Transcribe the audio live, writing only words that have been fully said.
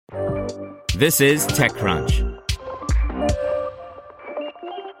This is TechCrunch.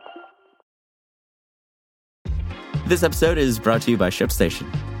 This episode is brought to you by ShipStation.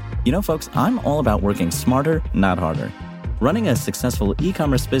 You know, folks, I'm all about working smarter, not harder. Running a successful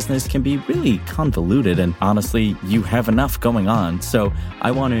e-commerce business can be really convoluted, and honestly, you have enough going on, so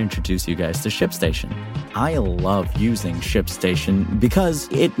I want to introduce you guys to ShipStation. I love using ShipStation because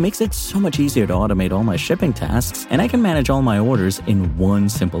it makes it so much easier to automate all my shipping tasks, and I can manage all my orders in one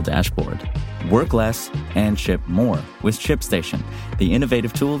simple dashboard. Work less and ship more with ShipStation, the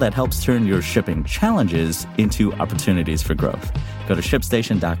innovative tool that helps turn your shipping challenges into opportunities for growth. Go to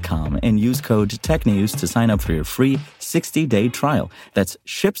ShipStation.com and use code TechNews to sign up for your free 60-day trial. That's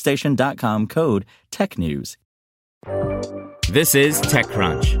ShipStation.com, code TechNews. This is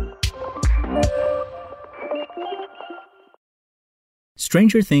TechCrunch.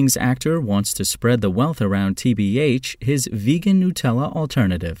 Stranger Things actor wants to spread the wealth around TBH, his vegan Nutella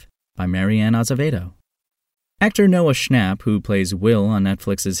alternative, by Marianne Azevedo. Actor Noah Schnapp, who plays Will on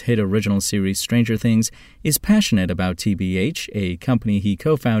Netflix's hit original series Stranger Things, is passionate about TBH, a company he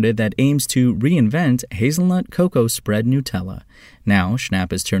co-founded that aims to reinvent hazelnut cocoa spread Nutella. Now,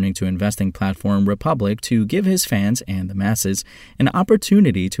 Schnapp is turning to investing platform Republic to give his fans and the masses an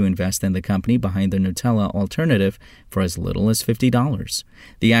opportunity to invest in the company behind the Nutella alternative for as little as $50.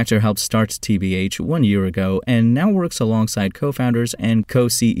 The actor helped start TBH 1 year ago and now works alongside co-founders and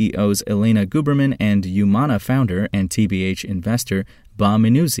co-CEOs Elena Guberman and Humana founder and TBH investor Ba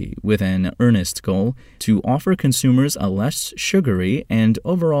Minuzzi, with an earnest goal to offer consumers a less sugary and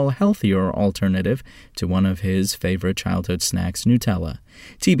overall healthier alternative to one of his favorite childhood snacks, Nutella.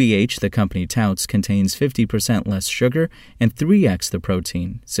 TBH, the company touts, contains 50% less sugar and 3x the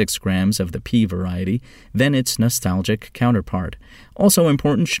protein, 6 grams of the pea variety, than its nostalgic counterpart. Also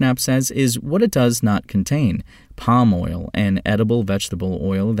important, Schnapp says, is what it does not contain: palm oil, an edible vegetable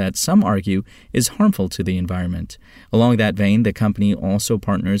oil that some argue is harmful to the environment. Along that vein, the company also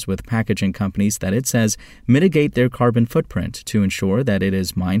partners with packaging companies that it says mitigate their carbon footprint to ensure that it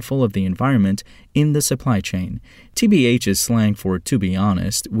is mindful of the environment in the supply chain. TBH is slang for to be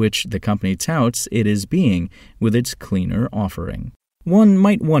honest, which the company touts it is being with its cleaner offering. One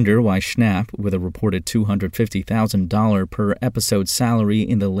might wonder why Schnapp, with a reported $250,000 per episode salary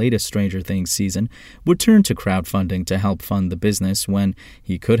in the latest Stranger Things season, would turn to crowdfunding to help fund the business when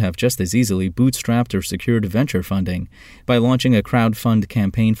he could have just as easily bootstrapped or secured venture funding. By launching a crowdfund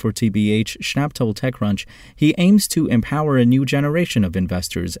campaign for TBH, Schnapp told TechCrunch he aims to empower a new generation of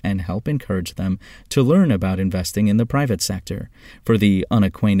investors and help encourage them to learn about investing in the private sector. For the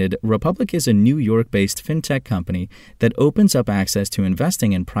unacquainted, Republic is a New York-based fintech company that opens up access to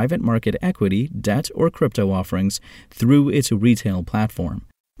investing in private market equity, debt, or crypto offerings through its retail platform.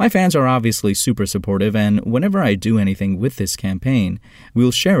 My fans are obviously super supportive, and whenever I do anything with this campaign,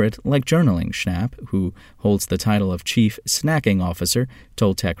 we'll share it like journaling, Schnapp, who holds the title of Chief Snacking Officer,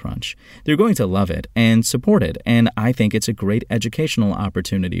 told TechCrunch. They're going to love it and support it, and I think it's a great educational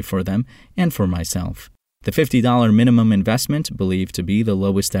opportunity for them and for myself. The $50 minimum investment, believed to be the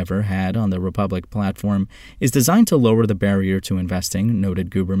lowest ever had on the Republic platform, is designed to lower the barrier to investing, noted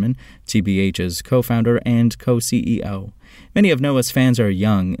Guberman, TBH's co-founder and co-CEO. Many of Noah's fans are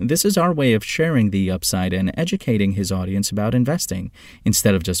young. This is our way of sharing the upside and educating his audience about investing,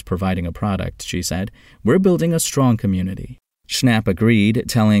 instead of just providing a product, she said. We're building a strong community. Schnapp agreed,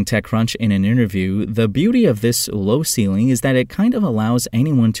 telling TechCrunch in an interview, the beauty of this low ceiling is that it kind of allows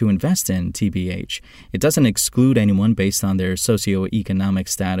anyone to invest in TBH. It doesn't exclude anyone based on their socioeconomic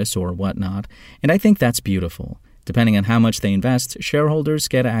status or whatnot, and I think that's beautiful. Depending on how much they invest, shareholders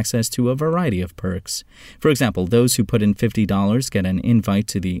get access to a variety of perks. For example, those who put in $50 get an invite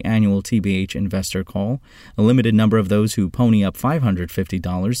to the annual TBH investor call. A limited number of those who pony up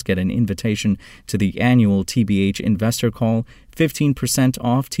 $550 get an invitation to the annual TBH investor call, 15%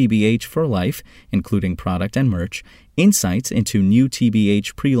 off TBH for life, including product and merch, insights into new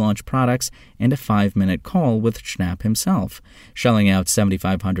TBH pre-launch products, and a 5-minute call with Schnapp himself. Shelling out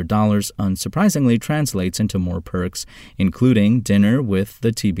 $7,500 unsurprisingly translates into more perks, including dinner with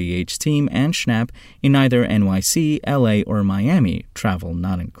the TBH team and Schnapp in either NYC, LA, or Miami, travel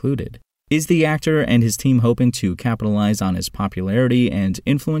not included. Is the actor and his team hoping to capitalize on his popularity and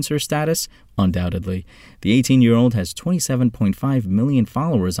influencer status? Undoubtedly. The 18-year-old has 27.5 million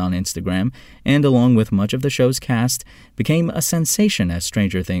followers on Instagram and, along with much of the show's cast, became a sensation as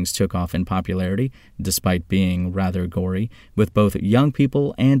Stranger Things took off in popularity, despite being rather gory, with both young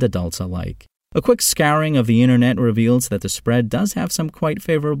people and adults alike. A quick scouring of the internet reveals that the spread does have some quite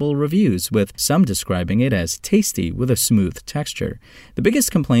favorable reviews, with some describing it as tasty with a smooth texture. The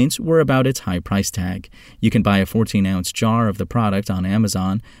biggest complaints were about its high price tag. You can buy a 14-ounce jar of the product on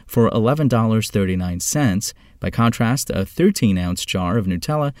Amazon for $11.39. By contrast, a 13-ounce jar of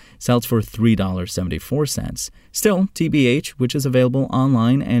Nutella sells for $3.74. Still, TBH, which is available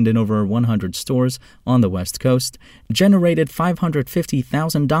online and in over 100 stores on the West Coast, generated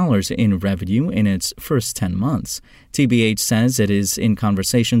 $550,000 in revenue in its first 10 months. TBH says it is in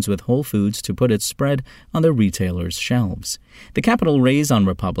conversations with Whole Foods to put its spread on the retailer's shelves. The capital raise on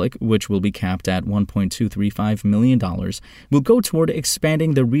Republic, which will be capped at $1.235 million, will go toward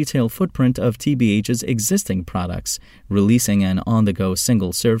expanding the retail footprint of TBH's existing products, releasing an on-the-go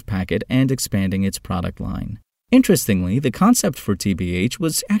single-serve packet and expanding its product line. Interestingly, the concept for TBH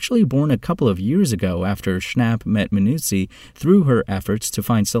was actually born a couple of years ago after Schnapp met Manuzzi through her efforts to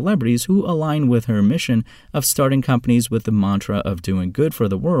find celebrities who align with her mission of starting companies with the mantra of doing good for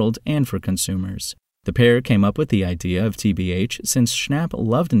the world and for consumers. The pair came up with the idea of TBH since Schnapp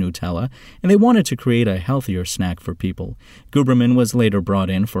loved Nutella and they wanted to create a healthier snack for people. Guberman was later brought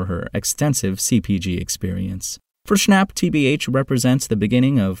in for her extensive CPG experience. For Schnapp, TBH represents the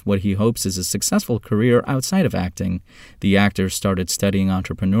beginning of what he hopes is a successful career outside of acting. The actor started studying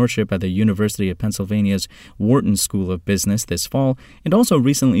entrepreneurship at the University of Pennsylvania's Wharton School of Business this fall and also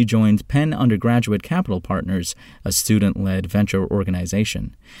recently joined Penn Undergraduate Capital Partners, a student-led venture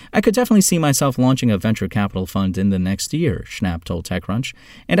organization. "I could definitely see myself launching a venture capital fund in the next year," Schnapp told TechCrunch,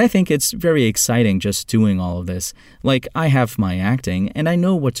 "and I think it's very exciting just doing all of this. Like, I have my acting and I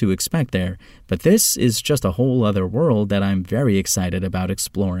know what to expect there, but this is just a whole other world that I'm very excited about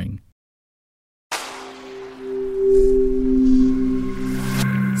exploring."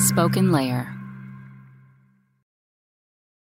 Spoken Layer.